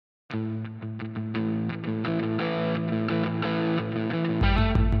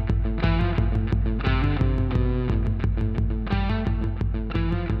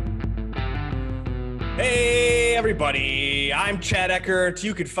everybody. I'm Chad Eckert.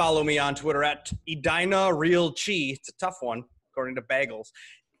 You could follow me on Twitter at EdinaRealChi. It's a tough one, according to Bagels.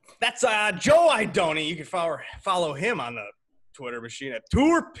 That's Joe Idone. You can follow him on the Twitter machine at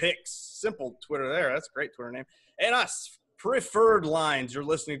Tour Picks. Simple Twitter there. That's a great Twitter name. And us, Preferred Lines. You're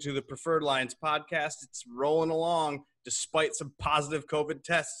listening to the Preferred Lines podcast. It's rolling along despite some positive COVID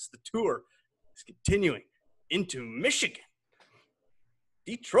tests. The tour is continuing into Michigan.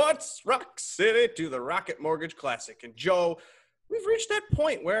 Detroit's Rock City to the Rocket Mortgage Classic. And Joe, we've reached that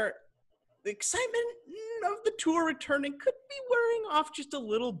point where the excitement of the tour returning could be wearing off just a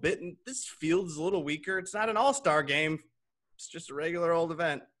little bit, and this field's a little weaker. It's not an all-star game. It's just a regular old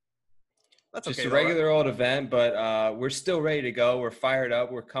event. That's okay. Just a regular old event, but we're still ready to go. We're fired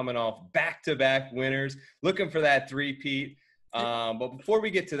up. We're coming off back-to-back winners, looking for that three-peat. But before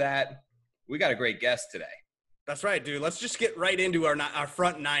we get to that, we got a great guest today. That's right, dude. Let's just get right into our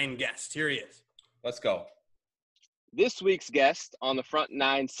front nine guest. Here he is. Let's go. This week's guest on the Front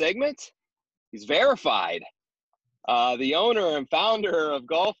Nine segment, he's verified. The owner and founder of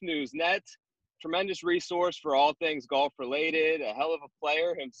Golf News Net, tremendous resource for all things golf related, a hell of a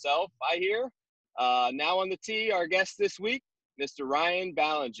player himself, I hear. Now on the tee, our guest this week, Mr. Ryan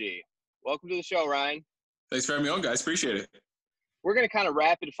Ballengee. Welcome to the show, Ryan. Thanks for having me on, guys. Appreciate it. We're going to kind of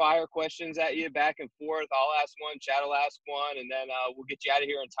rapid fire questions at you back and forth. I'll ask one, Chad will ask one, and then we'll get you out of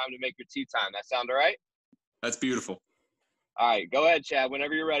here in time to make your tee time. That sound all right? That's beautiful. All right, go ahead, Chad,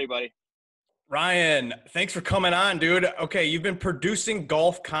 whenever you're ready, buddy. Ryan, thanks for coming on, dude. Okay, you've been producing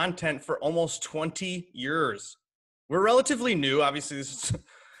golf content for almost 20 years. We're relatively new. Obviously, this is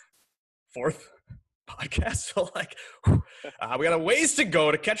fourth podcast, so we got a ways to go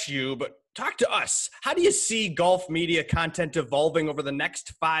to catch you, but talk to us. How do you see golf media content evolving over the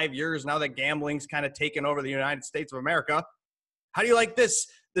next 5 years now that gambling's kind of taken over the United States of America? How do you like this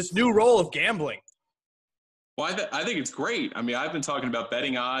new role of gambling? Well, I think it's great. I mean, I've been talking about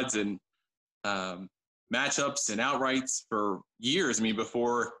betting odds and matchups and outrights for years. I mean,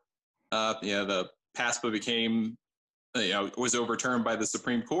 before the PASPA became was overturned by the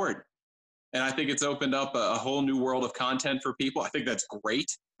Supreme Court. And I think it's opened up a whole new world of content for people. I think that's great.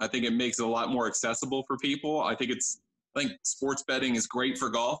 I think it makes it a lot more accessible for people. I think sports betting is great for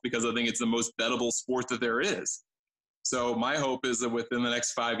golf because I think it's the most bettable sport that there is. So my hope is that within the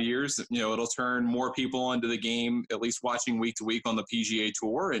next 5 years, it'll turn more people onto the game, at least watching week to week on the PGA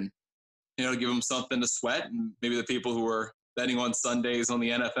Tour, and give them something to sweat. And maybe the people who are betting on Sundays on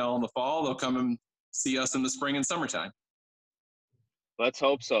the NFL in the fall, they'll come and see us in the spring and summertime. Let's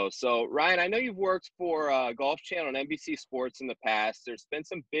hope so. So, Ryan, I know you've worked for Golf Channel and NBC Sports in the past. There's been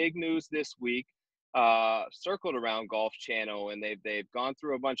some big news this week circled around Golf Channel, and they've gone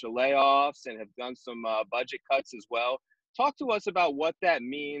through a bunch of layoffs and have done some budget cuts as well. Talk to us about what that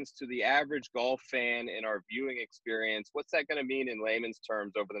means to the average golf fan in our viewing experience. What's that going to mean in layman's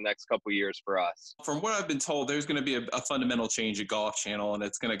terms over the next couple of years for us? From what I've been told, there's going to be a fundamental change at Golf Channel, and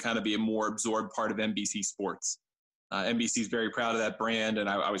it's going to kind of be a more absorbed part of NBC Sports. NBC is very proud of that brand, and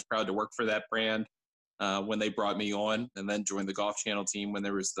I was proud to work for that brand when they brought me on, and then joined the Golf Channel team when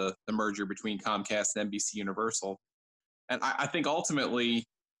there was the merger between Comcast and NBC Universal. And I think ultimately,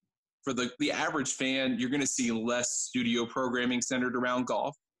 for the average fan, you're going to see less studio programming centered around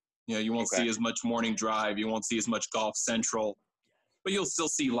golf. You won't see as much Morning Drive. You won't see as much Golf Central. But you'll still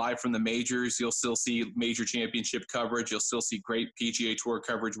see live from the majors. You'll still see major championship coverage. You'll still see great PGA Tour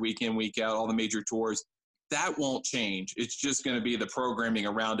coverage week in, week out, all the major tours. That won't change. It's just going to be the programming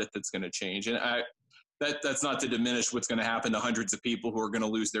around it that's going to change. And that's not to diminish what's going to happen to hundreds of people who are going to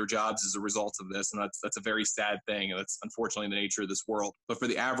lose their jobs as a result of this. And that's a very sad thing. And that's unfortunately the nature of this world. But for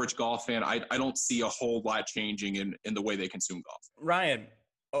the average golf fan, I don't see a whole lot changing in the way they consume golf. Ryan,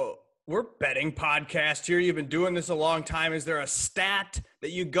 we're betting podcast here. You've been doing this a long time. Is there a stat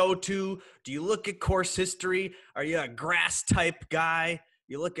that you go to? Do you look at course history? Are you a grass type guy?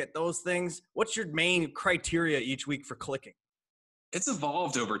 You look at those things. What's your main criteria each week for clicking? It's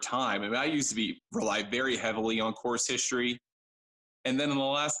evolved over time. I mean, I used to rely very heavily on course history. And then in the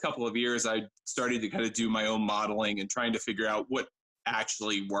last couple of years, I started to kind of do my own modeling and trying to figure out what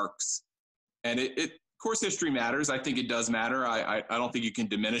actually works. And course history matters. I think it does matter. I don't think you can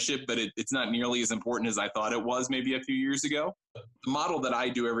diminish it, but it's not nearly as important as I thought it was maybe a few years ago. The model that I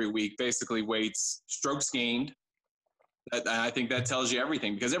do every week basically weights strokes gained. I think that tells you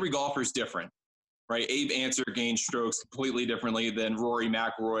everything because every golfer is different, right? Abe Answer gained strokes completely differently than Rory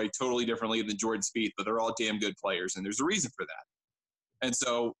McIlroy, totally differently than Jordan Spieth, but they're all damn good players, and there's a reason for that. And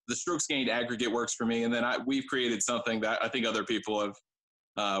so the strokes gained aggregate works for me, and then we've created something that I think other people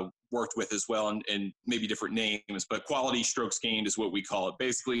have worked with as well, and maybe different names, but quality strokes gained is what we call it.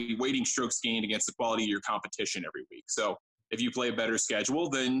 Basically, weighting strokes gained against the quality of your competition every week. So if you play a better schedule,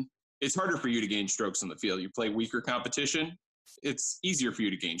 then it's harder for you to gain strokes on the field. You play weaker competition, it's easier for you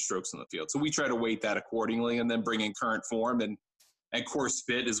to gain strokes on the field. So we try to weight that accordingly, and then bring in current form and course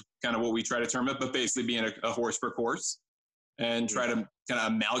fit is kind of what we try to term it, but basically being a horse per course, and try to kind of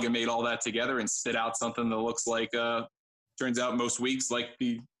amalgamate all that together and spit out something that looks like, turns out most weeks, like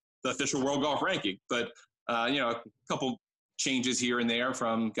the official world golf ranking. But, a couple changes here and there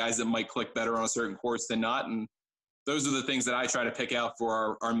from guys that might click better on a certain course than not. And those are the things that I try to pick out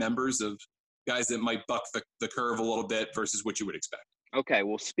for our members, of guys that might buck the curve a little bit versus what you would expect. Okay,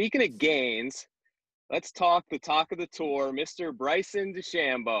 well, speaking of gains, let's talk the talk of the tour, Mr. Bryson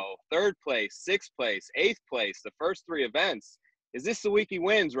DeChambeau. 3rd place, 6th place, 8th place, the first 3 events. Is this the week he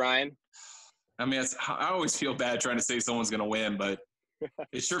wins, Ryan? I mean, I always feel bad trying to say someone's going to win, but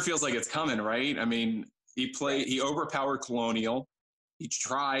it sure feels like it's coming, right? I mean, he overpowered Colonial. He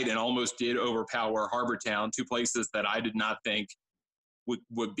tried and almost did overpower Harbortown, 2 places that I did not think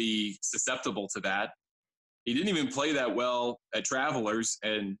would be susceptible to that. He didn't even play that well at Travelers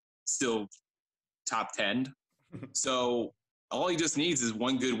and still top 10. So all he just needs is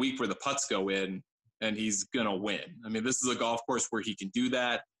one good week where the putts go in, and he's going to win. I mean, this is a golf course where he can do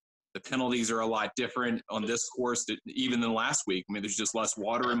that. The penalties are a lot different on this course even than last week. I mean, there's just less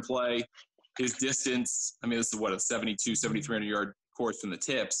water in play. His distance, I mean, this is a 7,300 yard course from the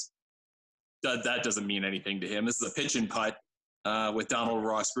tips. That doesn't mean anything to him. This is a pitch and putt with Donald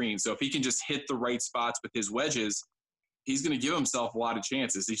Ross Green. So if he can just hit the right spots with his wedges, he's going to give himself a lot of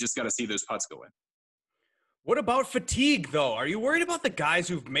chances. He's just got to see those putts go in. What about fatigue, though? Are you worried about the guys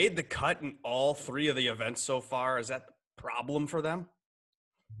who've made the cut in all 3 of the events so far? Is that a problem for them?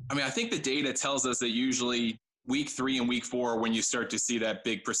 I mean, I think the data tells us that usually week 3 and week 4, when you start to see that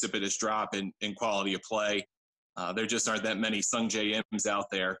big precipitous drop in quality of play, there just aren't that many Sung J M's out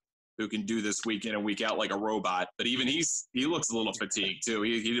there who can do this week in and week out like a robot. But even he looks a little fatigued too.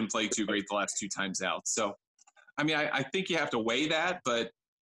 He didn't play too great the last 2 times out. So, I mean, I think you have to weigh that. But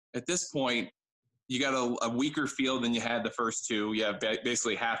at this point, you got a weaker field than you had the first 2. You have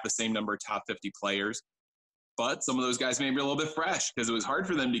basically half the same number of top 50 players. But some of those guys may be a little bit fresh because it was hard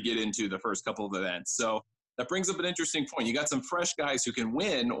for them to get into the first couple of events. So that brings up an interesting point. You got some fresh guys who can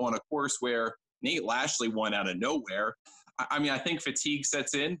win on a course where Nate Lashley won out of nowhere. I mean, I think fatigue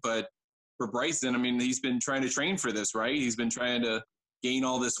sets in, but for Bryson, I mean, he's been trying to train for this, right? He's been trying to gain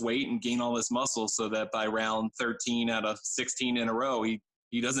all this weight and gain all this muscle so that by round 13 out of 16 in a row, he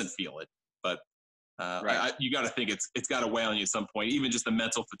doesn't feel it. But right. You got to think it's got to weigh on you at some point, even just the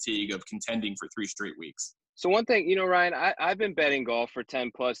mental fatigue of contending for 3 straight weeks. So one thing, Ryan, I've been betting golf for 10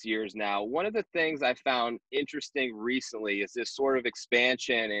 plus years now. One of the things I found interesting recently is this sort of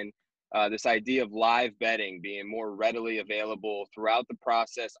expansion and this idea of live betting being more readily available throughout the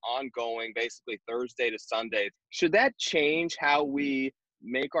process, ongoing, basically Thursday to Sunday. Should that change how we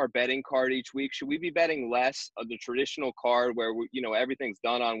make our betting card each week? Should we be betting less of the traditional card where everything's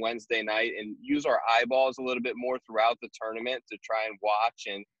done on Wednesday night, and use our eyeballs a little bit more throughout the tournament to try and watch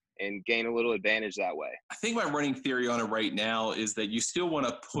and gain a little advantage that way? I think my running theory on it right now is that you still want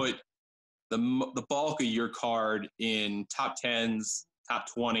to put the bulk of your card in top 10s, top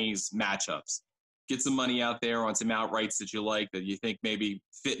 20s matchups. Get some money out there on some outrights that you like, that you think maybe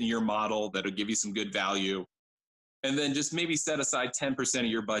fit in your model, that'll give you some good value. And then just maybe set aside 10% of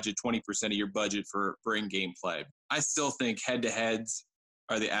your budget, 20% of your budget for in-game play. I still think head-to-heads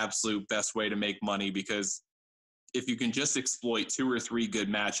are the absolute best way to make money, because if you can just exploit 2 or 3 good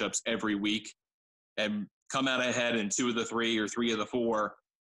matchups every week and come out ahead in 2 of the 3 or 3 of the 4,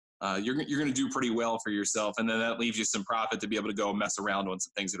 you're going to do pretty well for yourself. And then that leaves you some profit to be able to go and mess around on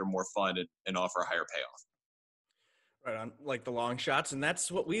some things that are more fun and offer a higher payoff. Right on, like the long shots. And that's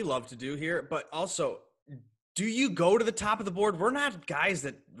what we love to do here. But also, do you go to the top of the board? We're not guys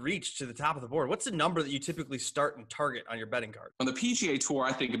that reach to the top of the board. What's the number that you typically start and target on your betting card? On the PGA Tour,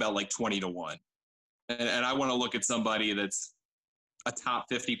 I think about like 20-1. And I want to look at somebody that's a top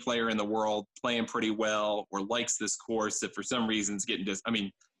 50 player in the world, playing pretty well, or likes this course, that for some reason is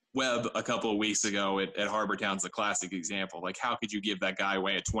getting Webb a couple of weeks ago at Harbortown's a classic example. Like, how could you give that guy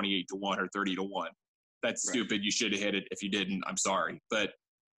away at 28-1 or 30-1? That's stupid. You should have hit it. If you didn't, I'm sorry. But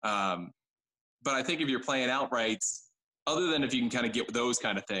I think if you're playing outrights, other than if you can kind of get those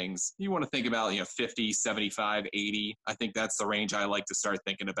kind of things, you want to think about, 50, 75, 80. I think that's the range I like to start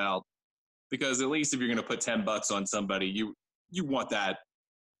thinking about, because at least if you're going to put $10 on somebody, you want that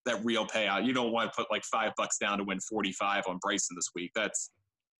real payout. You don't want to put like $5 down to win 45 on Bryson this week.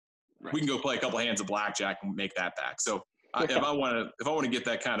 We can go play a couple hands of blackjack and make that back. So If I want to get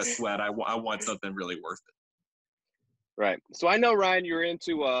that kind of sweat, I want something really worth it. Right. So I know, Ryan, you're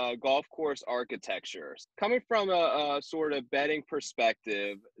into golf course architecture. Coming from a sort of betting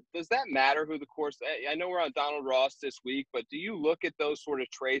perspective, does that matter who the course? I know we're on Donald Ross this week, but do you look at those sort of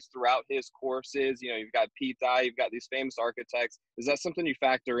traits throughout his courses? You know, you've got Pete Dye, you've got these famous architects. Is that something you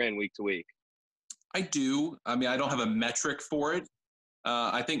factor in week to week? I do. I mean, I don't have a metric for it.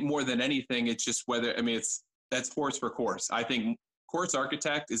 I think more than anything, it's just whether, I mean, that's course for course. I think course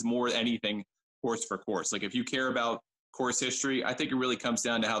architect is more than anything course for course. Like if you care about course history, I think it really comes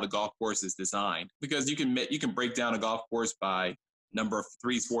down to how the golf course is designed, because you can break down a golf course by number of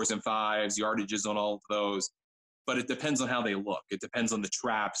 3s, 4s, and 5s, yardages on all of those, but it depends on how they look. It depends on the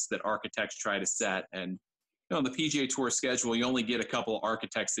traps that architects try to set. And on the PGA Tour schedule, you only get a couple of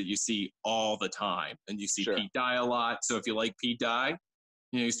architects that you see all the time, and you see Pete Dye a lot. So if you like Pete Dye,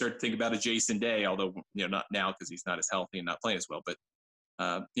 you start to think about a Jason Day, although not now because he's not as healthy and not playing as well. But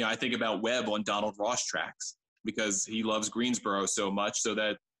I think about Webb on Donald Ross tracks, because he loves Greensboro so much, so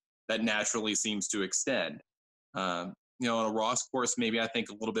that naturally seems to extend. On a Ross course, maybe I think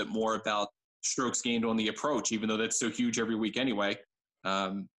a little bit more about strokes gained on the approach, even though that's so huge every week anyway.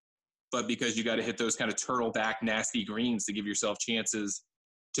 But because you got to hit those kind of turtle back nasty greens to give yourself chances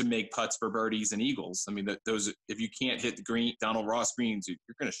to make putts for birdies and eagles. I mean, those, if you can't hit the Donald Ross greens, you're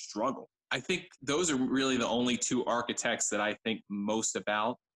going to struggle. I think those are really the only two architects that I think most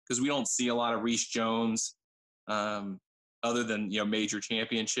about, because we don't see a lot of Reece Jones, other than major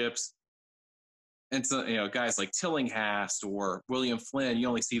championships, and so guys like Tillinghast or William Flynn, you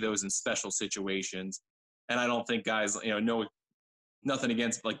only see those in special situations. And I don't think guys, nothing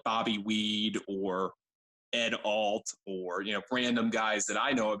against like Bobby Weed or Ed Alt or random guys that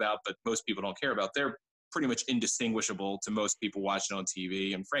I know about, but most people don't care about. They're pretty much indistinguishable to most people watching on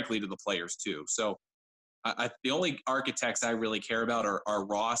TV, and frankly to the players too. So the only architects I really care about are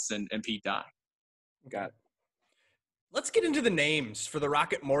Ross and Pete Dye. Got it. Let's get into the names for the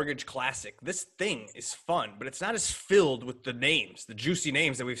Rocket Mortgage Classic. This thing is fun, but it's not as filled with the names, the juicy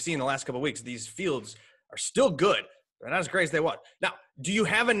names that we've seen the last couple of weeks. These fields are still good. They're not as great as they want. Now, do you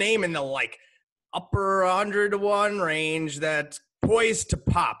have a name in the upper 100 to 1 range that's poised to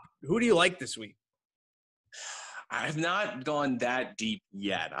pop? Who do you like this week? I've not gone that deep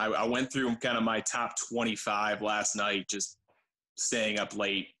yet. I went through kind of my top 25 last night, just staying up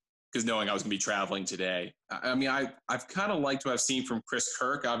late because knowing I was going to be traveling today. I mean, I've kind of liked what I've seen from Chris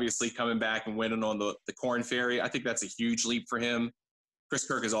Kirk, obviously coming back and winning on the Corn Ferry. I think that's a huge leap for him. Chris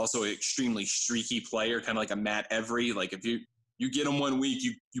Kirk is also an extremely streaky player, kind of like a Matt Every. Like if you get him one week,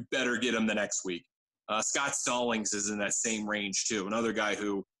 you better get him the next week. Scott Stallings is in that same range too. Another guy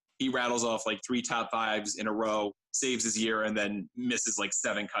who he rattles off like 3 top 5s in a row, saves his year, and then misses like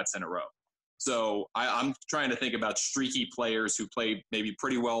 7 cuts in a row. So I'm trying to think about streaky players who played maybe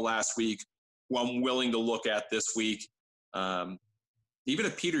pretty well last week, who I'm willing to look at this week. Even a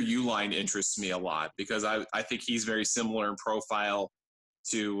Peter Uihlein interests me a lot, because I think he's very similar in profile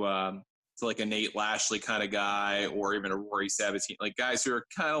to like a Nate Lashley kind of guy, or even a Rory Sabatini, like guys who are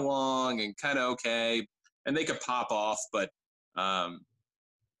kind of long and kind of okay, and they could pop off, but I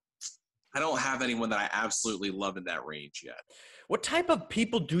don't have anyone that I absolutely love in that range yet. What type of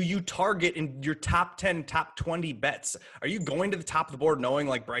people do you target in your top 10, top 20 bets? Are you going to the top of the board knowing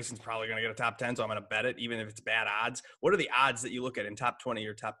like Bryson's probably going to get a top 10, so I'm going to bet it even if it's bad odds? What are the odds that you look at in top 20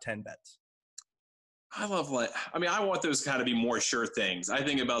 or top 10 bets? I want those kind of be more sure things. I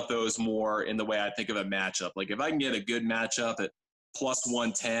think about those more in the way I think of a matchup. Like if I can get a good matchup at plus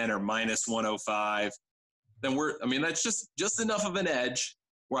 110 or minus 105, then that's just enough of an edge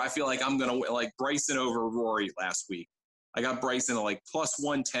where I feel like I'm going to like Bryson over Rory last week. I got Bryson at like plus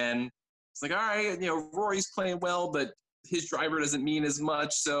 110. It's like, all right, Rory's playing well, but his driver doesn't mean as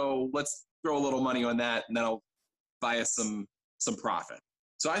much. So let's throw a little money on that, and that'll buy us some profit.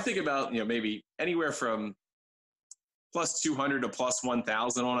 So I think about, maybe anywhere from plus 200 to plus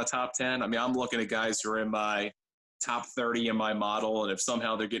 1,000 on a top 10. I mean, I'm looking at guys who are in my top 30 in my model, and if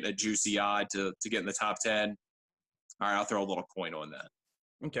somehow they're getting a juicy odd to get in the top 10, all right, I'll throw a little coin on that.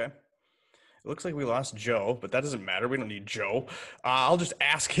 Okay. It looks like we lost Joe, but that doesn't matter. We don't need Joe. I'll just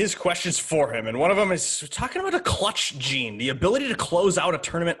ask his questions for him. And one of them is talking about a clutch gene, the ability to close out a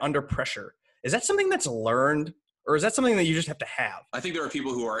tournament under pressure. Is that something that's learned, or is that something that you just have to have? I think there are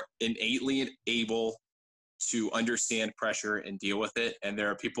people who are innately able to understand pressure and deal with it. And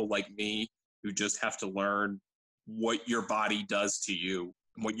there are people like me who just have to learn what your body does to you,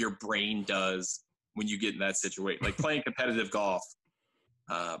 what your brain does when you get in that situation. Like playing competitive golf.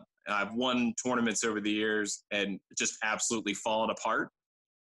 I've won tournaments over the years and just absolutely fallen apart.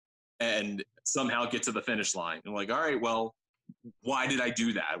 and somehow get to the finish line. And like, all right, well, why did I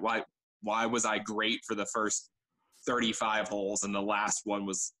do that? Why was I great for the first 35 holes and the last one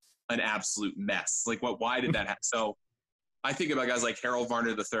was an absolute mess? Like, why did that happen? So I think about guys like Harold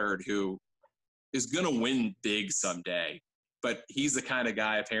Varner III, who is going to win big someday, but he's the kind of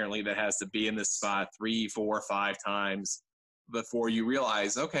guy apparently that has to be in this spot 3, 4, 5 times before you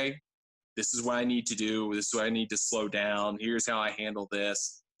realize, okay, this is what I need to do. This is what I need to slow down. Here's how I handle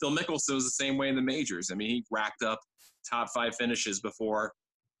this. Phil Mickelson was the same way in the majors. I mean, he racked up top 5 finishes before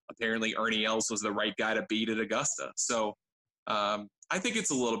apparently Ernie Els was the right guy to beat at Augusta. So I think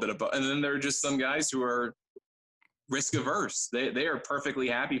it's a little bit of both. And then there are just some guys who are risk averse. They are perfectly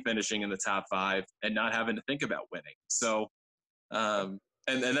happy finishing in the top 5 and not having to think about winning. So, and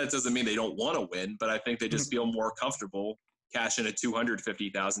that doesn't mean they don't want to win, but I think they just feel more comfortable cashing a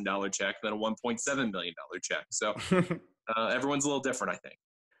 $250,000 check than a $1.7 million check. So everyone's a little different, I think.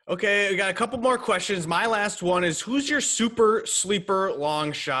 Okay, we got a couple more questions. My last one is, who's your super sleeper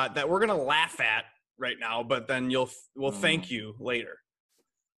long shot that we're going to laugh at right now, but then we'll thank you later?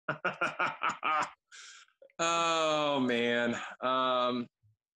 Oh, man. I'm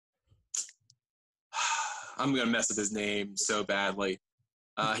going to mess up his name so badly.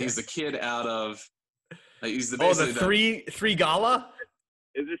 Okay. He's the kid out of he's the three gala?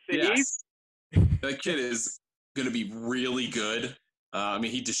 Is it Saeed? Yes. That kid is going to be really good. I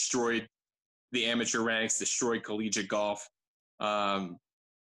mean, he destroyed the amateur ranks, destroyed collegiate golf. I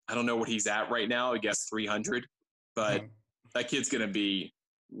don't know what he's at right now. I guess 300, but that kid's going to be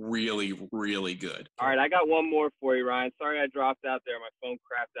really, really good. All right, I got one more for you, Ryan. Sorry I dropped out there. My phone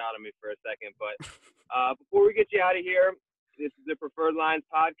crapped out on me for a second. But before we get you out of here, this is the Preferred Lines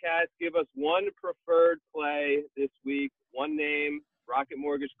podcast. Give us one preferred play this week, one name, Rocket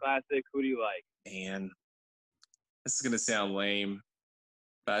Mortgage Classic. Who do you like? Man, this is going to sound lame,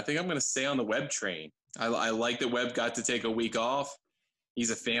 but I think I'm going to stay on the Webb train. I like that Webb got to take a week off. He's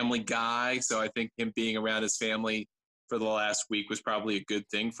a family guy, so I think him being around his family for the last week was probably a good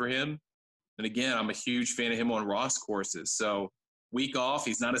thing for him. And again, I'm a huge fan of him on Ross courses. So week off,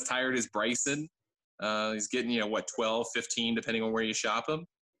 he's not as tired as Bryson. He's getting, 12, 15, depending on where you shop him.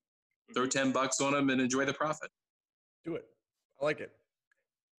 Throw $10 on him and enjoy the profit. Do it. I like it.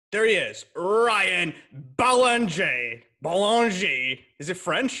 There he is, Ryan Ballengee. Ballengee. Is it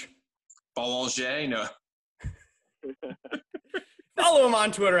French? Ballengee? No. Follow him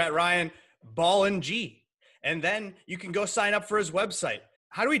on Twitter at Ryan Ballengee. And then you can go sign up for his website.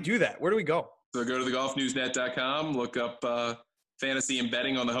 How do we do that? Where do we go? So go to thegolfnewsnet.com, look up fantasy and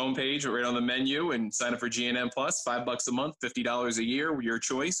betting on the homepage or right on the menu, and sign up for GNM Plus, $5 a month, $50 a year, your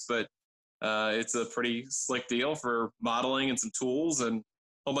choice. But it's a pretty slick deal for modeling and some tools and a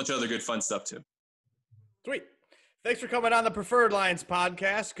whole bunch of other good fun stuff too. Sweet. Thanks for coming on the Preferred Lines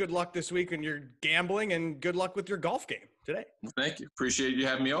podcast. Good luck this week when you're gambling, and good luck with your golf game today. Well, thank you. Appreciate you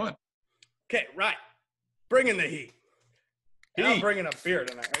having me on. Okay, right. Bringing the heat. And I'm bringing a beer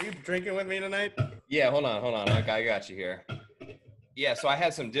tonight. Are you drinking with me tonight? Yeah, hold on. I got you here. Yeah, so I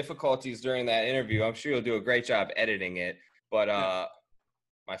had some difficulties during that interview. I'm sure you'll do a great job editing it, but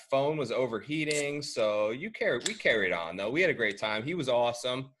my phone was overheating, so we carried on, though. We had a great time. He was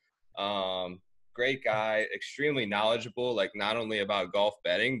awesome. Great guy, extremely knowledgeable, like not only about golf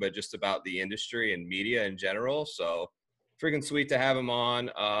betting, but just about the industry and media in general. So freaking sweet to have him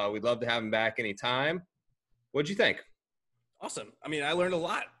on. We'd love to have him back anytime. What'd you think? Awesome. I mean, I learned a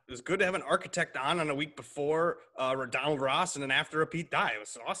lot. It was good to have an architect on a week before Donald Ross and then after a Pete Dye. It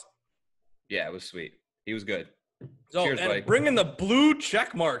was awesome. Yeah, it was sweet. He was good. So, cheers, buddy. Bringing the blue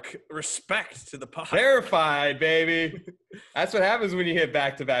check mark, respect to the pod. Verified, baby. That's what happens when you hit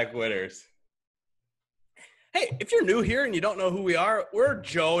back-to-back winners. Hey, if you're new here and you don't know who we are, we're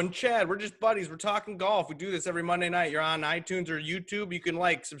Joe and Chad. We're just buddies. We're talking golf. We do this every Monday night. You're on iTunes or YouTube. You can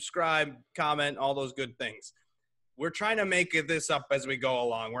subscribe, comment, all those good things. We're trying to make this up as we go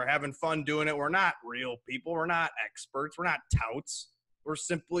along. We're having fun doing it. We're not real people. We're not experts. We're not touts. We're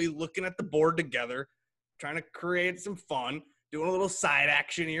simply looking at the board together, trying to create some fun, doing a little side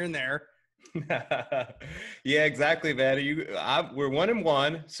action here and there. Yeah, exactly, man. We're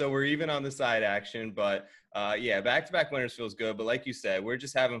 1-1, so we're even on the side action. But yeah, back-to-back winners feels good. But like you said, we're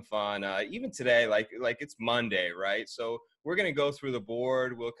just having fun. Even today, like it's Monday, right? So we're gonna go through the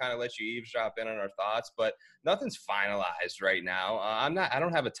board. We'll kind of let you eavesdrop in on our thoughts, but nothing's finalized right now. I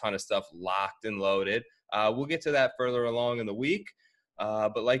don't have a ton of stuff locked and loaded. We'll get to that further along in the week.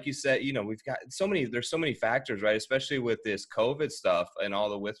 But like you said, we've got there's so many factors, right? Especially with this COVID stuff and all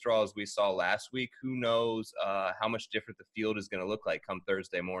the withdrawals we saw last week. Who knows how much different the field is going to look like come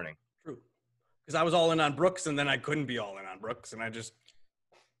Thursday morning. True. Because I was all in on Brooks, and then I couldn't be all in on Brooks, and I just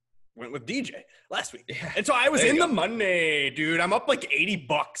went with DJ last week. Yeah. And so I was There in you the go. money, dude. I'm up like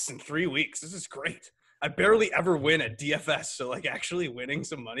 $80 in 3 weeks. This is great. I barely ever win at DFS. So like actually winning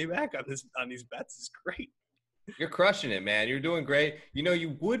some money back on these bets is great. You're crushing it, man. You're doing great. You know,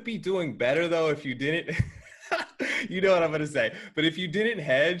 you would be doing better though if you didn't. You know what I'm going to say. But if you didn't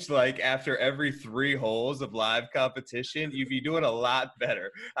hedge like after every 3 holes of live competition, you'd be doing a lot better.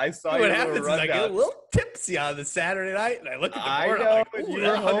 I saw What your happens little is I get a rundown. little tipsy on the Saturday night, and I look at the I board. know, I'm like, and ooh, you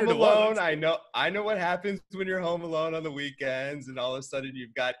that were home 100 to 1 alone. looks I know what happens when you're home alone on the weekends, and all of a sudden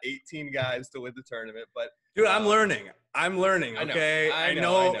you've got 18 guys to win the tournament. But dude, I'm learning. Okay, I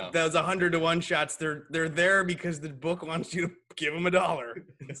know. those 100 to 1 shots. They're there because the book wants you to give them $1.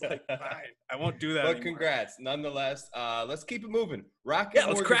 It's like, fine, I won't do that. But anymore. Congrats, nonetheless. Let's keep it moving. Rocket Yeah,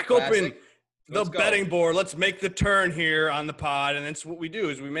 let's Mortgage crack Classic. open the Let's go. betting board. Let's make the turn here on the pod, and that's what we do.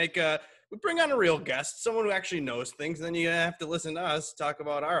 Is we bring on a real guest, someone who actually knows things, and then you have to listen to us talk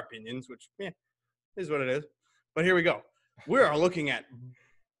about our opinions, which is what it is. But here we go. We are looking at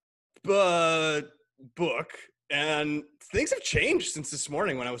book, and things have changed since this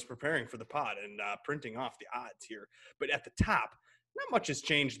morning when I was preparing for the pod and printing off the odds here. But at the top, not much has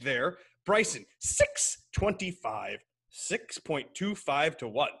changed there. Bryson, 625, 6.25 to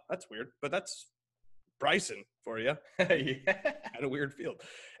 1. That's weird, but that's Bryson for you. Yeah. Kind of weird field.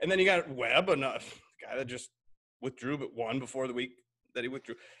 And then you got Webb, a guy that just withdrew but won before the week that he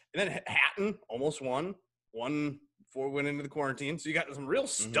withdrew. And then Hatton almost won before we went into the quarantine. So you got some real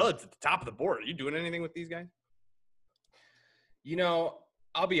studs at the top of the board. Are you doing anything with these guys? You know,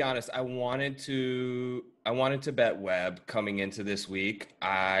 I'll be honest. I wanted to bet Webb coming into this week.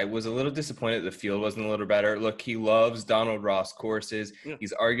 I was a little disappointed the field wasn't a little better. Look, he loves Donald Ross courses. Yeah.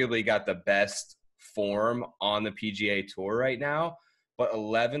 He's arguably got the best form on the PGA Tour right now. But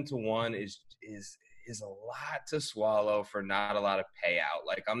 11 to 1 is a lot to swallow for not a lot of payout.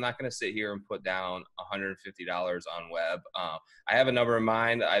 Like, I'm not going to sit here and put down $150 on Webb. I have a number in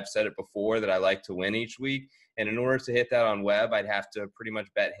mind. I've said it before that I like to win each week. And in order to hit that on Webb, I'd have to pretty much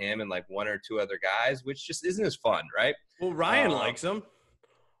bet him and like 1 or 2 other guys, which just isn't as fun, right? Well, Ryan likes him.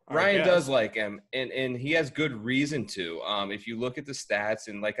 Ryan does like him, and he has good reason to. If you look at the stats,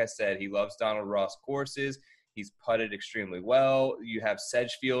 and like I said, he loves Donald Ross courses. He's putted extremely well. You have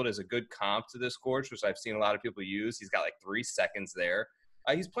Sedgefield as a good comp to this course, which I've seen a lot of people use. He's got like 3 seconds there.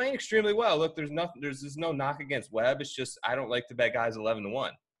 He's playing extremely well. Look, there's no knock against Webb. It's just I don't like to bet guys 11 to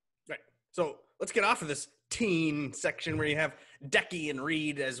 1. Right. So let's get off of this teen section where you have Decky and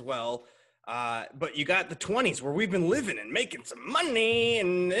Reed as well. But you got the 20s where we've been living and making some money.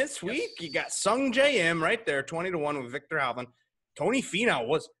 And this week you got Sung J.M. right there, 20 to 1 with Victor Hovland. Tony Finau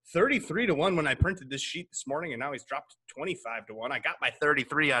was 33 to 1 when I printed this sheet this morning, and now he's dropped 25 to 1. I got my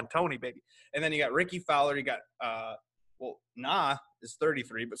 33 on Tony, baby. And then you got Ricky Fowler. You got Nah is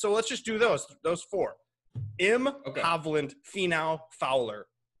 33. But so let's just do those 4. Hovland, Finau, Fowler.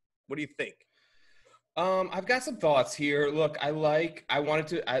 What do you think? I've got some thoughts here. Look,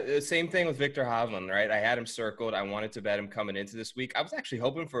 same thing with Victor Hovland, right? I had him circled. I wanted to bet him coming into this week. I was actually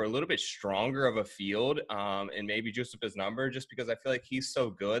hoping for a little bit stronger of a field, and maybe just up his number, just because I feel like he's so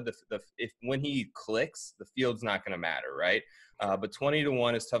good. If when he clicks, the field's not going to matter, right? But 20 to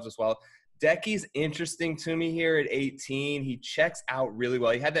 1 is tough to swallow. Decky's interesting to me here at 18. He checks out really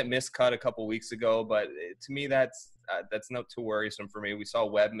well. He had that missed cut a couple weeks ago, but to me, that's not too worrisome for me. We saw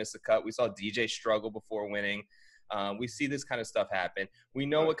Webb miss a cut. We saw DJ struggle before winning. We see this kind of stuff happen. We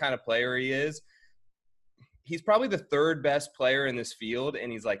know what kind of player he is. He's probably the 3rd best player in this field,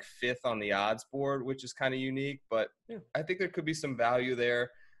 and he's like 5th on the odds board, which is kind of unique. But I think there could be some value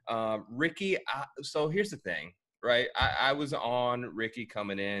there. Ricky, so here's the thing, right? I was on Ricky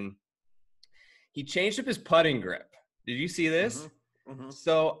coming in. He changed up his putting grip. Did you see this?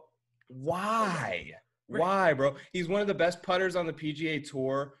 So why? Why, bro? He's one of the best putters on the PGA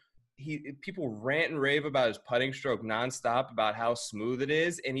Tour. People rant and rave about his putting stroke nonstop, about how smooth it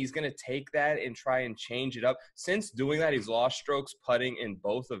is, and he's going to take that and try and change it up. Since doing that, he's lost strokes putting in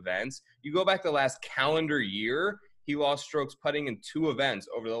both events. You go back to the last calendar year, he lost strokes putting in 2 events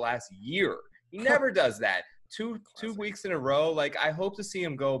over the last year. He never does that. Two weeks in a row. Like, I hope to see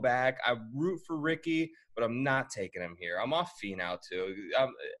him go back. I root for Ricky, but I'm not taking him here. I'm off Finau too.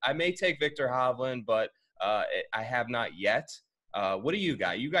 I may take Victor Hovland, but I have not yet. What do you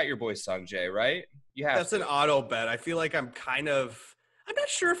got? You got your boy Sung Jae, right? You have. That's an auto bet. I feel like I'm not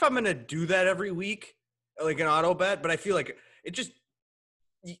sure if I'm going to do that every week, like an auto bet, but I feel like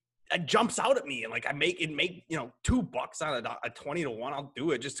it jumps out at me, and like I make $2 on a 20 to 1. I'll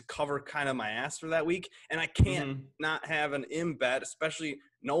do it just to cover kind of my ass for that week. And I can't not have an M bet, especially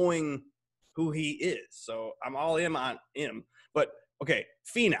knowing who he is. So I'm all in on him. But okay,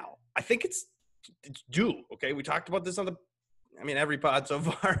 Finau, I think it's due. Okay, we talked about this on every pod so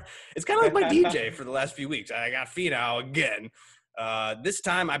far. It's kind of like my DJ for the last few weeks. I got Finau again. This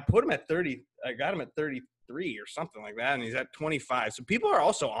time I put him at 30. I got him at 33 or something like that, and he's at 25. So people are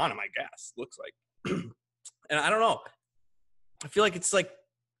also on him, I guess. Looks like, and I don't know. I feel like it's like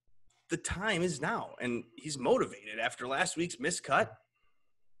the time is now, and he's motivated after last week's miscut.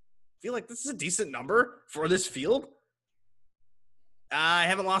 I feel like this is a decent number for this field. I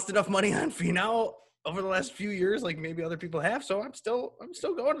haven't lost enough money on Finau over the last few years like maybe other people have, so I'm still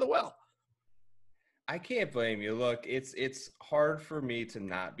going to the well. I can't blame you. Look, it's hard for me to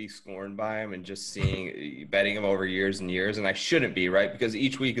not be scorned by him and just betting him over years and years, and I shouldn't be, right? Because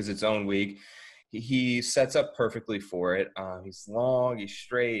each week is its own week. He sets up perfectly for it. He's long, he's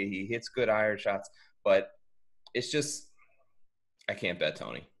straight, he hits good iron shots, but it's just I can't bet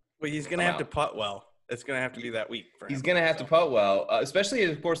Tony. Well, he's going to have to putt well. It's going to have to be that week for him. He's going to have to putt well, especially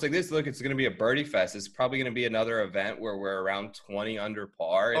at a course like this. Look, it's going to be a birdie fest. It's probably going to be another event where we're around 20 under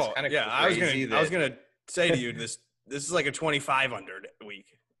par. It's kind of crazy. I was going to say to you, this is like a 25 under week.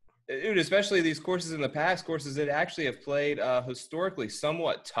 Dude, especially these courses in the past, courses that actually have played historically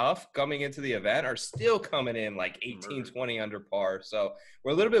somewhat tough coming into the event are still coming in like 18, 20 under par. So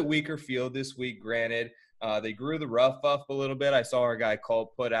we're a little bit weaker field this week, granted. They grew the rough up a little bit. I saw our guy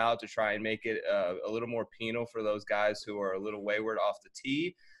Cole put out to try and make it a little more penal for those guys who are a little wayward off the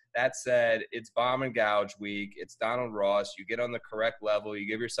tee. That said, it's bomb and gouge week. It's Donald Ross. You get on the correct level. You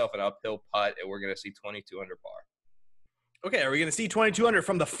give yourself an uphill putt, and we're going to see 22 under par. Okay, are we going to see 22 under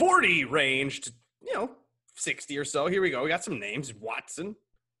from the 40 range to, 60 or so? Here we go. We got some names. Watson,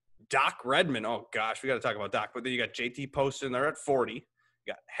 Doc Redman. Oh, gosh, we got to talk about Doc. But then you got JT Poston there at 40. You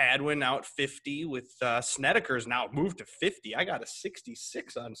got Hadwin now at 50 with Snedeker's now moved to 50. I got a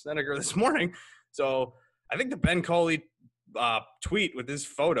 66 on Snedeker this morning. So I think the Ben Coley tweet with this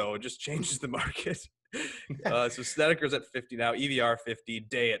photo just changes the market. So Snedeker's at 50 now, EVR 50,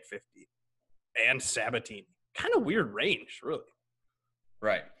 Day at 50, and Sabatini. Kind of weird range, really.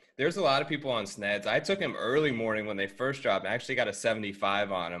 Right. There's a lot of people on Sneds. I took him early morning when they first dropped. I actually got a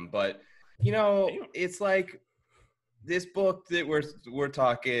 75 on him. But, it's like – this book that we're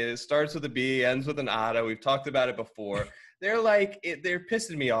talking starts with a B, ends with an auto. We've talked about it before. They're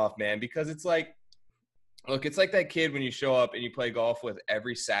pissing me off, man, because it's like, look, it's like that kid when you show up and you play golf with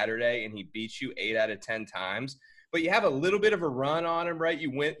every Saturday and he beats you 8 out of 10 times, but you have a little bit of a run on him, right?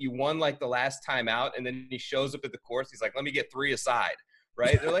 You won like the last time out, and then he shows up at the course. He's like, let me get 3 aside,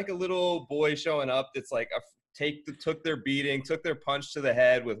 right? They're like a little boy showing up that's like took their beating, took their punch to the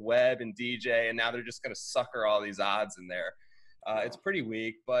head with Webb and DJ, and now they're just going to sucker all these odds in there. It's pretty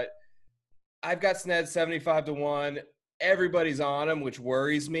weak, but I've got Sned 75-1. Everybody's on him, which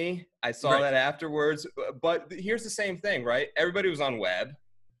worries me. I saw that afterwards, but here's the same thing, right? Everybody was on Webb.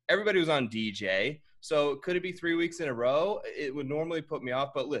 Everybody was on DJ. So could it be 3 weeks in a row? It would normally put me off,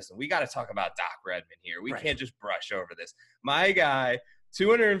 but listen, we got to talk about Doc Redman here. We can't just brush over this. My guy,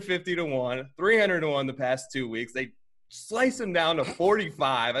 250-1, 300-1 the past 2 weeks. They slice him down to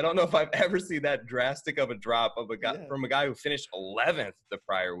 45. I don't know if I've ever seen that drastic of a drop of from a guy who finished 11th the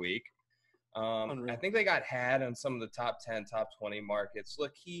prior week. I think they got had on some of the top 10, top 20 markets.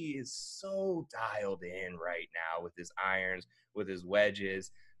 Look, he is so dialed in right now with his irons, with his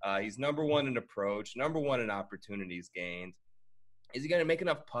wedges. He's number one in approach, number one in opportunities gained. Is he going to make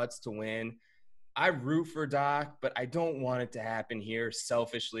enough putts to win? I root for Doc, but I don't want it to happen here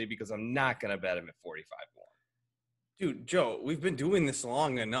selfishly because I'm not going to bet him at 45-1. Dude, Joe, we've been doing this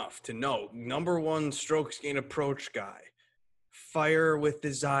long enough to know number one strokes gain approach guy, fire with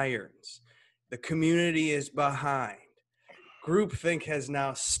his irons. The community is behind. Groupthink has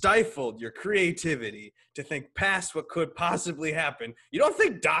now stifled your creativity to think past what could possibly happen. You don't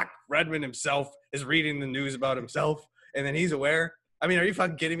think Doc Redman himself is reading the news about himself and then he's aware? I mean, are you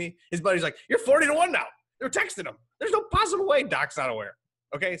fucking kidding me? His buddy's like, you're 40-1 now. They're texting him. There's no possible way Doc's not aware.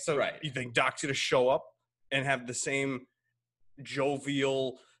 Okay, so You think Doc's going to show up and have the same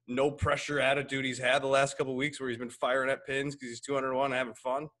jovial, no-pressure attitude he's had the last couple of weeks where he's been firing at pins because he's 201 and having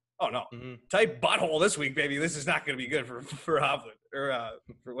fun? Oh, no. Mm-hmm. Tight butthole this week, baby. This is not going to be good for Hovland or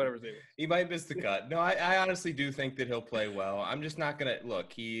for whatever his name is. He might miss the cut. No, I honestly do think that he'll play well. I'm just not going to –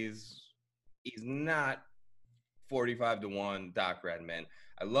 look, he's not – 45-1 Doc Redman.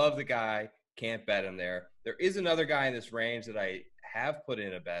 I love the guy. Can't bet him there. There is another guy in this range that I have put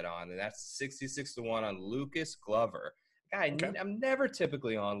in a bet on, and that's 66-1 on Lucas Glover. I'm never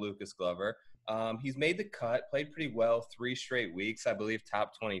typically on Lucas Glover. He's made the cut, played pretty well 3 straight weeks. I believe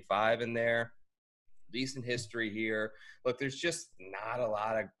top 25 in there. Decent history here. Look, there's just not a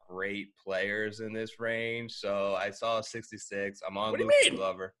lot of great players in this range, so I saw a 66. I'm on Lucas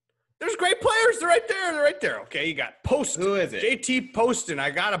Glover. There's great players. They're right there. They're right there. Okay, you got Poston. Who is it? JT Poston.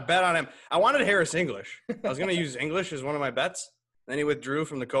 I got a bet on him. I wanted Harris English. I was going to use English as one of my bets. Then he withdrew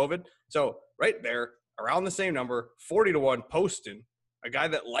from the COVID. So right there, around the same number, 40-1, Poston, a guy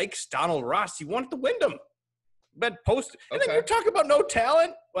that likes Donald Ross. He wanted to Wyndham. Bet Poston. And then you're talking about no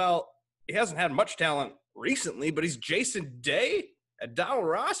talent. Well, he hasn't had much talent recently, but he's Jason Day at Donald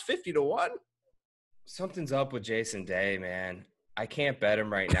Ross, 50-1. Something's up with Jason Day, man. I can't bet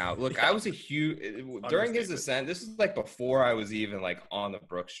him right now. Look, I was a huge during his ascent. This is like before I was even like on the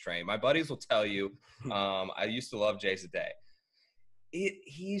Brooks train. My buddies will tell you, I used to love Jason Day.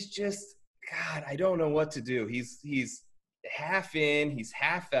 He's just, God, I don't know what to do. He's half in, he's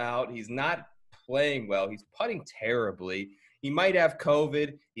half out. He's not playing well. He's putting terribly. He might have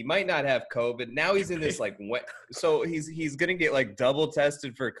COVID. He might not have COVID. Now he's in this like so he's gonna get like double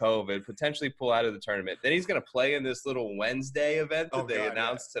tested for COVID, potentially pull out of the tournament. Then he's gonna play in this little Wednesday event that they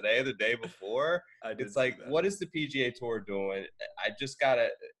announced today, the day before. It's like, what is the PGA Tour doing? I just gotta.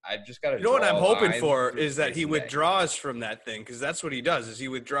 You know what I'm hoping for is that he withdraws from that thing, because that's what he does. Is he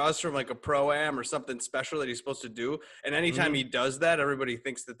withdraws from like a pro-am or something special that he's supposed to do, and anytime he does that, everybody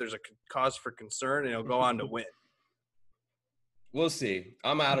thinks that there's a cause for concern, and he'll go on to win. We'll see.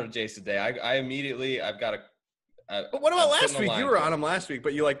 I'm out of Jason Day. I've got a. But what about last week? You were on him last week,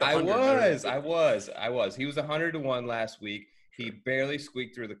 but you like the 100. I was. He was 100-1 last week. He barely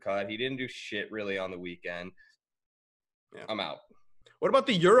squeaked through the cut. He didn't do shit really on the weekend. Yeah. I'm out. What about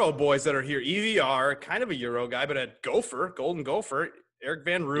the Euro boys that are here? EVR, kind of a Euro guy, but at Golden Gopher, Eric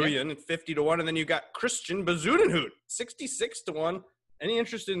Van Rooyen at 50-1, and then you got Christian Bezuidenhout, 66-1. Any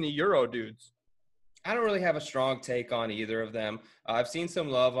interest in the Euro dudes? I don't really have a strong take on either of them. I've seen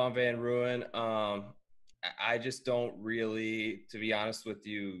some love on Van Rooyen. I just don't really, to be honest with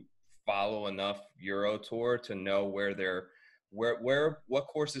you, follow enough Euro Tour to know what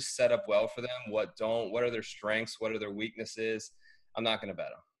courses set up well for them, what don't, what are their strengths, what are their weaknesses. I'm not going to bet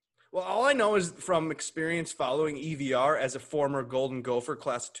them. Well, all I know is from experience following EVR as a former Golden Gopher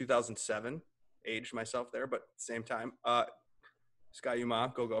class of 2007, aged myself there, but at the same time, Sky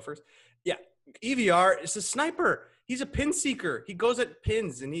Yuma, go Gophers. Yeah. EVR is a sniper. He's a pin seeker. He goes at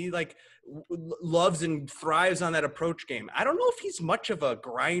pins, and he like loves and thrives on that approach game. I don't know if he's much of a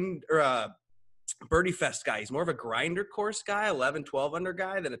grind or a birdie fest guy. He's more of a grinder course guy, 11, 12 under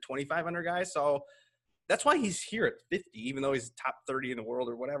guy than a 25 under guy. So that's why he's here at 50, even though he's top 30 in the world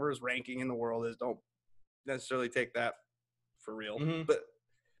or whatever his ranking in the world is. Don't necessarily take that for real. Mm-hmm. But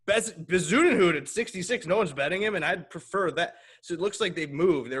Bezuidenhout at 66, no one's betting him, and I'd prefer that. So it looks like they've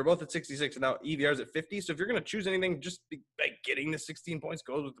moved. They were both at 66, and now EVR's at 50. So if you're going to choose anything, just by getting the 16 points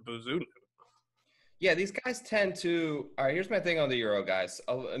goes with the Bezuidenhout. Yeah, these guys tend to – all right, here's my thing on the Euro guys.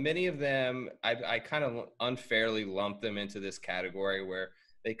 Many of them, I kind of unfairly lump them into this category where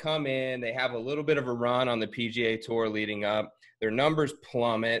they come in, they have a little bit of a run on the PGA Tour leading up. Their numbers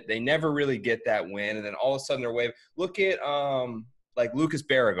plummet. They never really get that win, and then all of a sudden they're waving. Look at like Lucas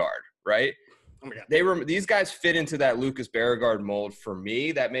Beauregard, right? Oh my God. These guys fit into that Lucas Beauregard mold for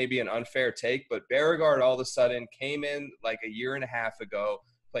me. That may be an unfair take, but Beauregard all of a sudden came in like a year and a half ago,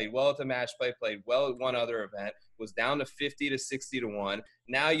 played well at the match play, played well at one other event, was down to 50 to 60-1.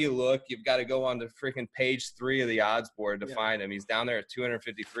 Now you look, you've got to go on to freaking page 3 of the odds board to find him. He's down there at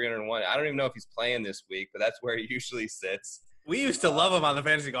 250, 301. I don't even know if he's playing this week, but that's where he usually sits. We used to love him on the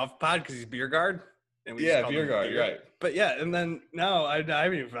Fantasy Golf Pod because he's Beauregard. And we Beauregard, right. But yeah, and then now I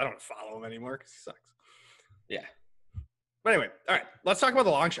don't follow him anymore because he sucks. Yeah. But anyway, all right, let's talk about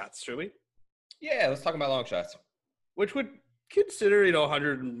the long shots, shall we? Yeah, let's talk about long shots. Which would consider,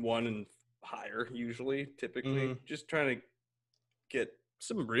 101 and higher usually, typically. Just trying to get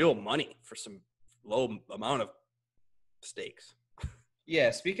some real money for some low amount of stakes.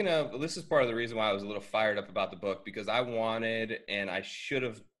 Yeah, speaking of, this is part of the reason why I was a little fired up about the book, because I wanted, and I should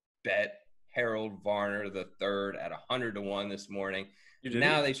have bet Harold Varner III at 100-1 this morning.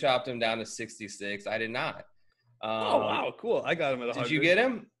 Now they chopped him down to 66. I did not. Oh wow, cool! I got him at 100. Did you get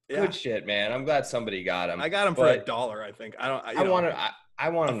him? Yeah. Good shit, man. I'm glad somebody got him. I got him for $1, I think. I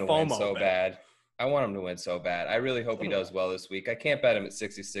want him to win so bad. I want him to win so bad. I really hope he does well this week. I can't bet him at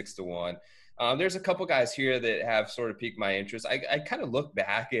 66-1. There's a couple guys here that have sort of piqued my interest. I kind of look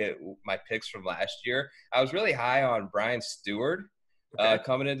back at my picks from last year. I was really high on Brian Stewart.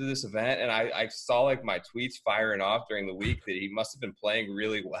 Coming into this event, and I saw like my tweets firing off during the week that he must have been playing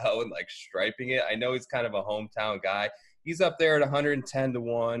really well and like striping it. I know he's kind of a hometown guy. He's up there at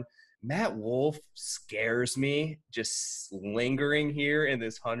 110-1. Matt Wolff scares me, just lingering here in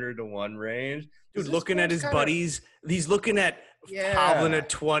this 100-1 range. Dude, looking at his buddies, he's looking at Hovland at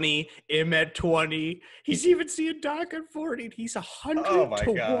 20, Im at 20. He's even seeing Doc at 40. He's 100 Oh my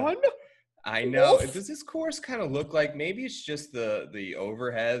to God. 1. I know. Wolf? Does this course kind of look like, maybe it's just the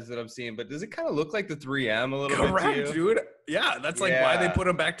overheads that I'm seeing, but does it kind of look like the 3M a little bit to Correct, you? dude. Yeah, that's like why they put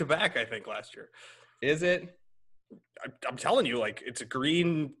them back to back, I think, last year. Is it? I'm telling you, like, it's a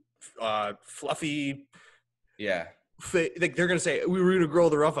green, fluffy. Yeah. Like, they're going to say, we were going to grow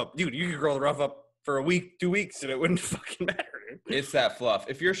the rough up. Dude, you could grow the rough up for a week, 2 weeks, and it wouldn't fucking matter, dude. It's that fluff.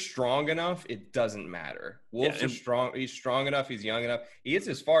 If you're strong enough, it doesn't matter. Wolf's is strong. He's strong enough. He's young enough. He gets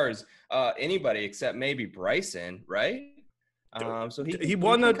as far as anybody except maybe Bryson, right? So he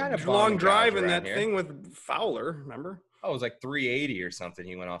won the kind of long drive in around that here. thing with Fowler, remember? Oh, it was like 380 or something.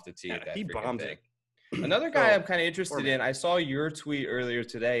 He went off the tee at that. He freaking bombed thing. it. Another guy So, I'm kind of interested in. I saw your tweet earlier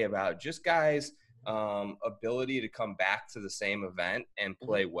today about just guys' ability to come back to the same event and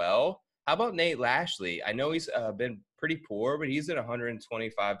play well. How about Nate Lashley? I know he's been pretty poor, but he's at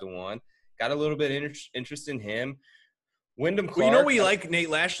 125 to 1. Got a little bit interest in him. Wyndham Clark. Well, you know we like Nate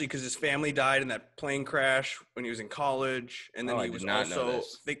Lashley because his family died in that plane crash when he was in college, and then he was also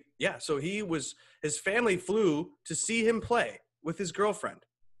so his family flew to see him play with his girlfriend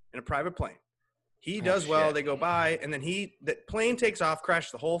in a private plane. He does well. Shit. They go by, and then the plane takes off,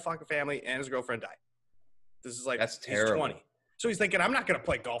 crashes the whole fucking family, and his girlfriend died. This is like That's terrible. He's 20. So he's thinking, I'm not going to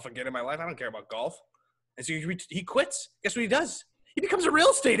play golf again in my life. I don't care about golf. And so he quits. Guess what he does? He becomes a real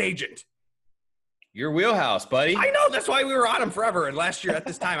estate agent. Your wheelhouse, buddy. I know. That's why we were on him forever. And last year at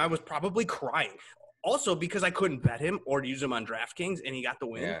this time, I was probably crying. Also because I couldn't bet him or use him on DraftKings, and he got the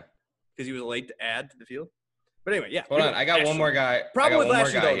win because he was late to add to the field. But anyway, yeah. Hold on. I got Lashley. one more guy. Problem with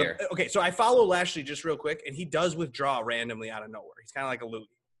Lashley, though. Okay, so I follow Lashley just real quick, and he does withdraw randomly out of nowhere. He's kind of like a Louie.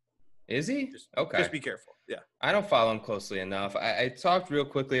 Is he? Okay. Just be careful. Yeah. I don't follow him closely enough. I talked real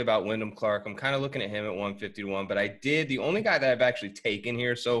quickly about Wyndham Clark. I'm kind of looking at him at 150 to 1, but the only guy that I've actually taken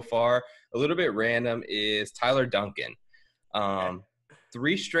here so far, a little bit random, is Tyler Duncan.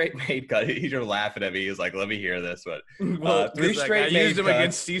 3 straight made cuts. You're laughing at me. He's like, let me hear this one. Well, 3 straight made I used him cuts.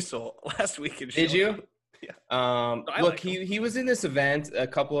 against Cecil last week. Did you? Yeah. Look, he was in this event. A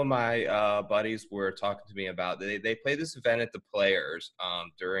couple of my buddies were talking to me about. They played this event at the Players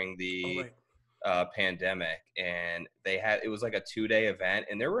during the pandemic, and it was like a 2-day event,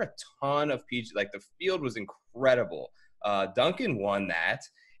 and there were a ton of PG. Like, the field was incredible. Duncan won that.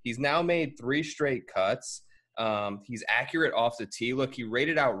 He's now made 3 straight cuts. He's accurate off the tee. Look, he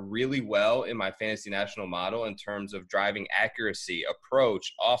rated out really well in my Fantasy National model in terms of driving accuracy,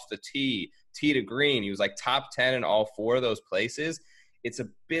 approach, off the tee, tee to green. He was like top 10 in all 4 of those places. It's a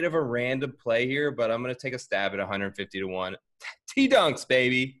bit of a random play here, but I'm going to take a stab at 150 to 1. T-dunks,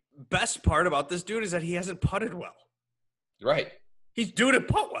 baby. Best part about this dude is that he hasn't putted well. Right. He's due to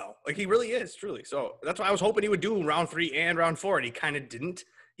putt well. Like, he really is, truly. So that's why I was hoping he would do round 3 and round 4, and he kind of didn't.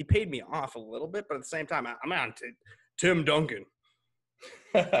 He paid me off a little bit, but at the same time, I'm on Tim Duncan.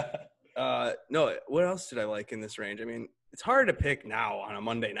 No, what else did I like in this range? I mean, it's hard to pick now on a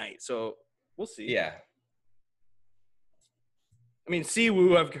Monday night, so we'll see. Yeah. I mean,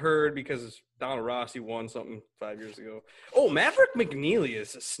 Siwoo I've heard because Donald Rossi won something 5 years ago. Oh, Maverick McNeely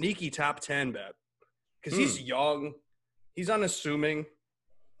is a sneaky top 10 bet because he's young. He's unassuming.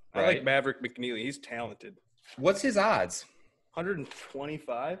 I like Maverick McNeely. He's talented. What's his odds?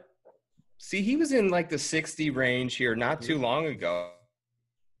 125. See, he was in like the 60 range here not too long ago.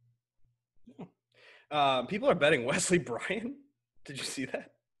 People are betting Wesley Bryan. Did you see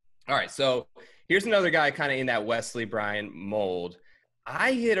that? All right, so here's another guy kind of in that Wesley Bryan mold.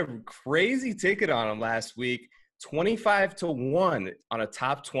 I hit a crazy ticket on him last week, 25 to 1 on a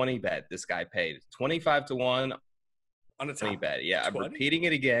top 20 bet. This guy paid 25 to 1 on a top bet. Yeah, 20? I'm repeating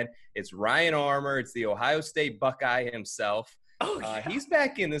it again. It's Ryan Armour. It's the Ohio State Buckeye himself. Oh, yeah. He's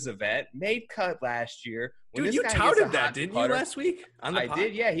back in this event. Made cut last year. Dude, you touted that, didn't you, last week? I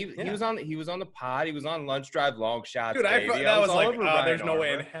did, yeah. He was on the pod. He was on Lunch Drive Long Shots. Dude, I was like, there's no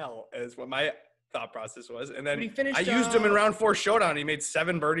way in Armour. hell is what my thought process was. And then I used him in round 4 showdown. He made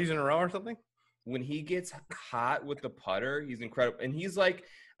 7 birdies in a row or something. When he gets hot with the putter, he's incredible. And he's like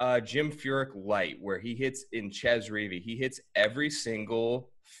Jim Furyk light, where he hits in Ches Reavie. He hits every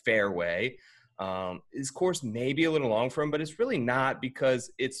single fairway. His course may be a little long for him, but it's really not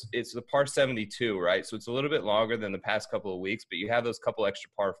because it's the par 72, right? So it's a little bit longer than the past couple of weeks, but you have those couple extra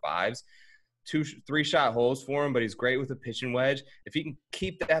par 5s, 2-3 shot holes for him, but he's great with a pitch and wedge. If he can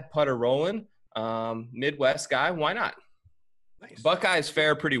keep that putter rolling, Midwest guy, why not? Nice. Buckeyes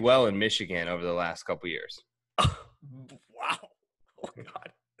fare pretty well in Michigan over the last couple of years. Wow. Oh,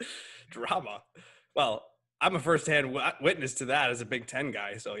 God. Drama. Well, I'm a firsthand witness to that as a Big Ten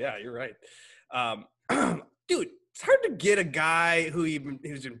guy. So, yeah, you're right. Dude, it's hard to get a guy who's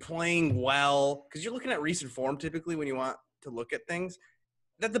been playing well, because you're looking at recent form typically when you want to look at things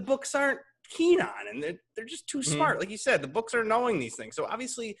that the books aren't keen on, and they're just too smart. Like you said, the books are knowing these things. So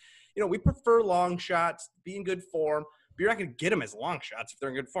obviously, we prefer long shots, be in good form, but you're not going to get them as long shots if they're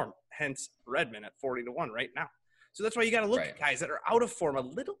in good form. Hence Redmond at 40-1 right now. So that's why you got to look at guys that are out of form a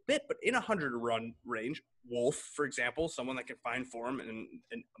little bit, but in 100-run range. Wolf, for example, someone that can find form in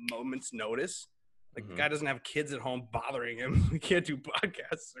a moment's notice. Like the guy doesn't have kids at home bothering him. We can't do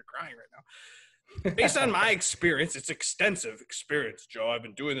podcasts. They're crying right now. Based on my experience, it's extensive experience, Joe. I've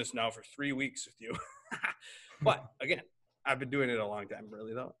been doing this now for 3 weeks with you. But again, I've been doing it a long time,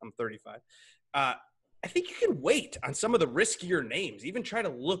 really, though. I'm 35. I think you can wait on some of the riskier names. Even try to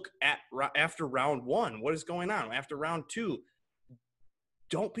look at after round 1. What is going on? After round 2,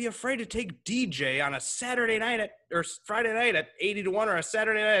 don't be afraid to take DJ on a Saturday night or Friday night at 80-1, or a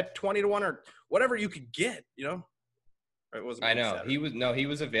Saturday night at 20-1, or whatever you could get, It wasn't. I know he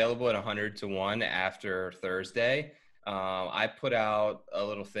was available at 100-1 after Thursday. I put out a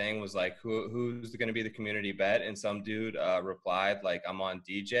little thing, was like, who's going to be the community bet? And some dude replied, like, I'm on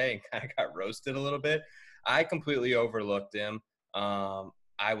DJ, and kind of got roasted a little bit. I completely overlooked him.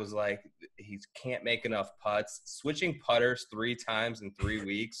 I was like, he can't make enough putts. Switching putters 3 times in 3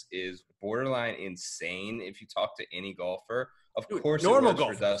 weeks is borderline insane if you talk to any golfer. Of course, it works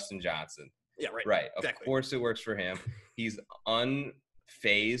for Dustin Johnson. Yeah, right. Right. Exactly. Of course it works for him. He's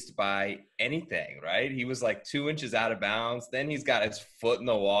unfazed by anything, right? He was like 2 inches out of bounds. Then he's got his foot in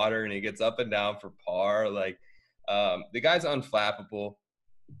the water and he gets up and down for par. Like, the guy's unflappable.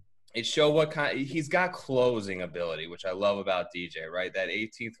 It showed what kind – he's got closing ability, which I love about DJ, right? That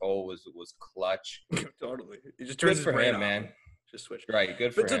 18th hole was clutch. Totally. He just turns his brain off, man. Just switch. Right,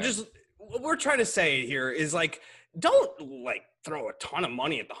 good for him. So just what we're trying to say here is, like, don't, like, throw a ton of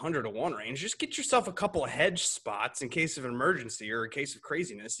money at the 100-1 range. Just get yourself a couple of hedge spots in case of emergency or in case of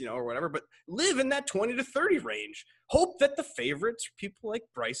craziness, or whatever. But live in that 20-30 range. Hope that the favorites, people like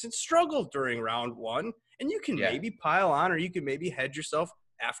Bryson, struggle during round 1, and you can maybe pile on, or you can maybe hedge yourself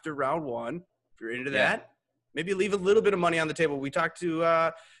after round 1 if you're into that. Maybe leave a little bit of money on the table. We talked to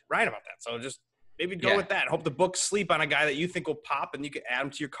Ryan about that, so just maybe go with that. Hope the books sleep on a guy that you think will pop, and you can add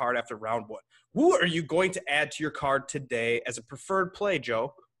him to your card after round 1. Who are you going to add to your card today as a preferred play,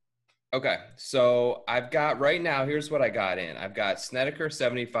 Joe? Okay, so I've got right now, here's what I got in. I've got Snedeker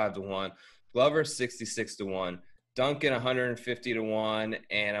 75-1, Glover 66-1, Duncan 150-1,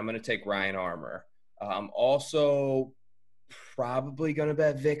 and I'm going to take Ryan Armour. I'm also probably going to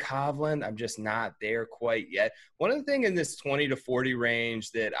bet Vic Hovland. I'm just not there quite yet. One of the things in this 20-40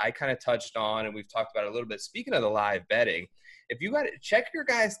 range that I kind of touched on, and we've talked about a little bit, speaking of the live betting, if you got to check your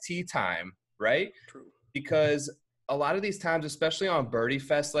guys' tee time, right? True. Because a lot of these times, especially on Birdie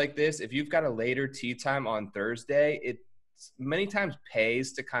Fest like this, if you've got a later tee time on Thursday, it many times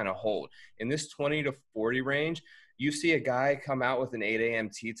pays to kind of hold. In this 20-40 range, you see a guy come out with an 8 a.m.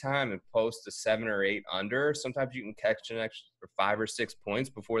 tee time and post a 7 or 8 under. Sometimes you can catch an extra 5 or 6 points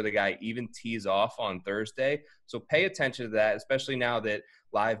before the guy even tees off on Thursday. So pay attention to that, especially now that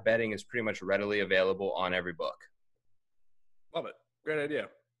live betting is pretty much readily available on every book. Love it. Great idea.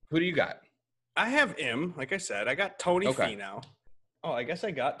 Who do you got? I have him. Like I said, I got Tony Finau. Oh, I guess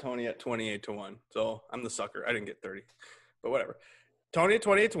I got Tony at 28-1. So I'm the sucker. I didn't get 30, but whatever. Tony at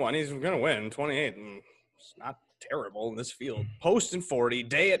 28-1. He's going to win 28. And it's not terrible in this field. Post in 40,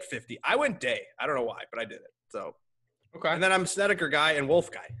 Day at 50. I went Day. I don't know why, but I did it. So, okay. And then I'm Snedeker guy and Wolf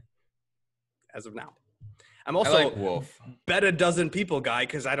guy as of now. I'm also I like Wolf. Bet a dozen people guy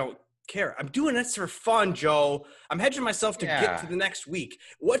because I don't care. I'm doing this for fun, Joe. I'm hedging myself to get to the next week.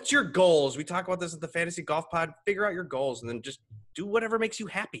 What's your goals? We talk about this at the Fantasy Golf Pod. Figure out your goals and then just do whatever makes you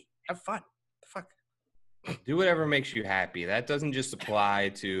happy. Have fun. The fuck. Do whatever makes you happy. That doesn't just apply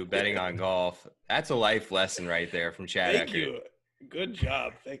to betting on golf. That's a life lesson right there from Chad Eckert. Thank you. Good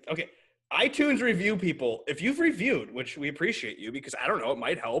job. Okay. iTunes review people. If you've reviewed, which we appreciate you because I don't know, it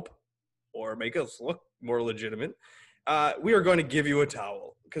might help or make us look more legitimate. We are going to give you a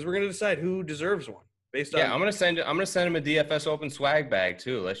towel because we're going to decide who deserves one based on. I'm gonna send him a DFS Open swag bag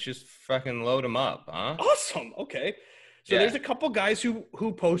too. Let's just fucking load him up, huh? Awesome. Okay. So there's a couple guys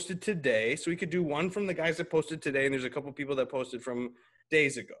who posted today. So we could do one from the guys that posted today, and there's a couple people that posted from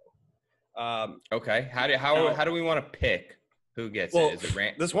days ago. Okay. How do we want to pick who gets it? Is it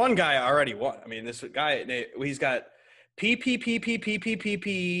Rand? This one guy already won. I mean, this guy, he's got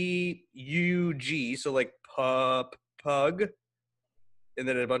PPPPPPPUG. So like pug, and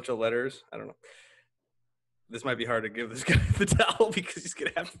then a bunch of letters. I don't know. This might be hard to give this guy the towel because he's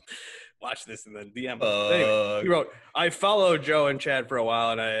gonna have to watch this and then DM. Anyway, he wrote, "I followed Joe and Chad for a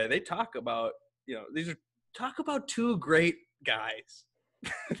while, and they talk about these are talk about two great guys.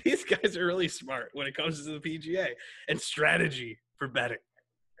 These guys are really smart when it comes to the PGA and strategy for betting.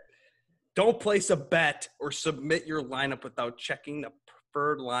 Don't place a bet or submit your lineup without checking the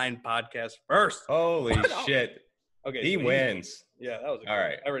Preferred Line podcast first. Holy shit. Okay, He so wins. Yeah, that was All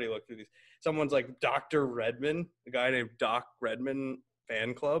right. I already looked through these. Someone's like Dr. Redman, the guy named Doc Redman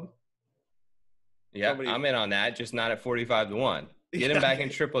fan club. Yeah, I'm in on that, just not at 45-1. Get him back in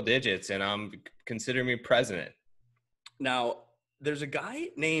triple digits, and consider me president. Now, there's a guy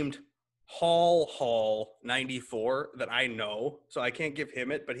named Hall 94 that I know, so I can't give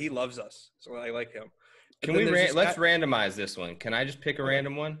him it, but he loves us, so I like him. Can we let's randomize this one? Can I just pick a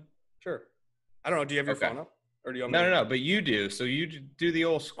random one? Sure. I don't know. Do you have your phone up, or do you? Want me No. But you do. So you do the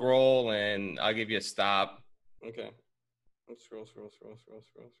old scroll, and I'll give you a stop. Okay. Let's scroll.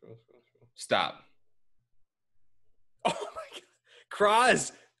 Stop. Oh my God.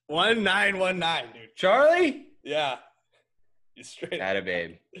 Cross 1919, dude. Charlie? Yeah. You straight. Atta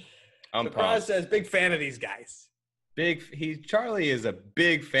babe. I'm so Cross says big fan of these guys. Charlie is a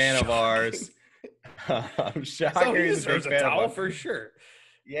big fan of ours. I'm shocked. So he deserves a towel for sure.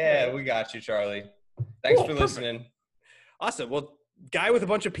 Yeah, we got you, Charlie. Thanks for listening. Awesome. Well, guy with a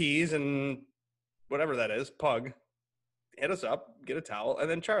bunch of peas and whatever that is, pug, hit us up, get a towel, and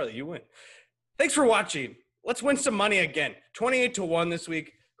then Charlie, you win. Thanks for watching. Let's win some money again. 28-1 this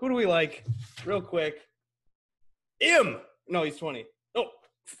week. Who do we like? Real quick. No, he's 20. No,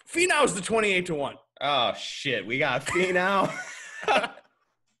 Finau's the 28-1. Oh, shit. We got Finau.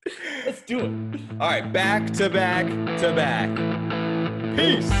 Let's do it. All right, back to back to back.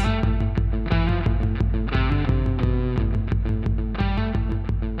 Peace.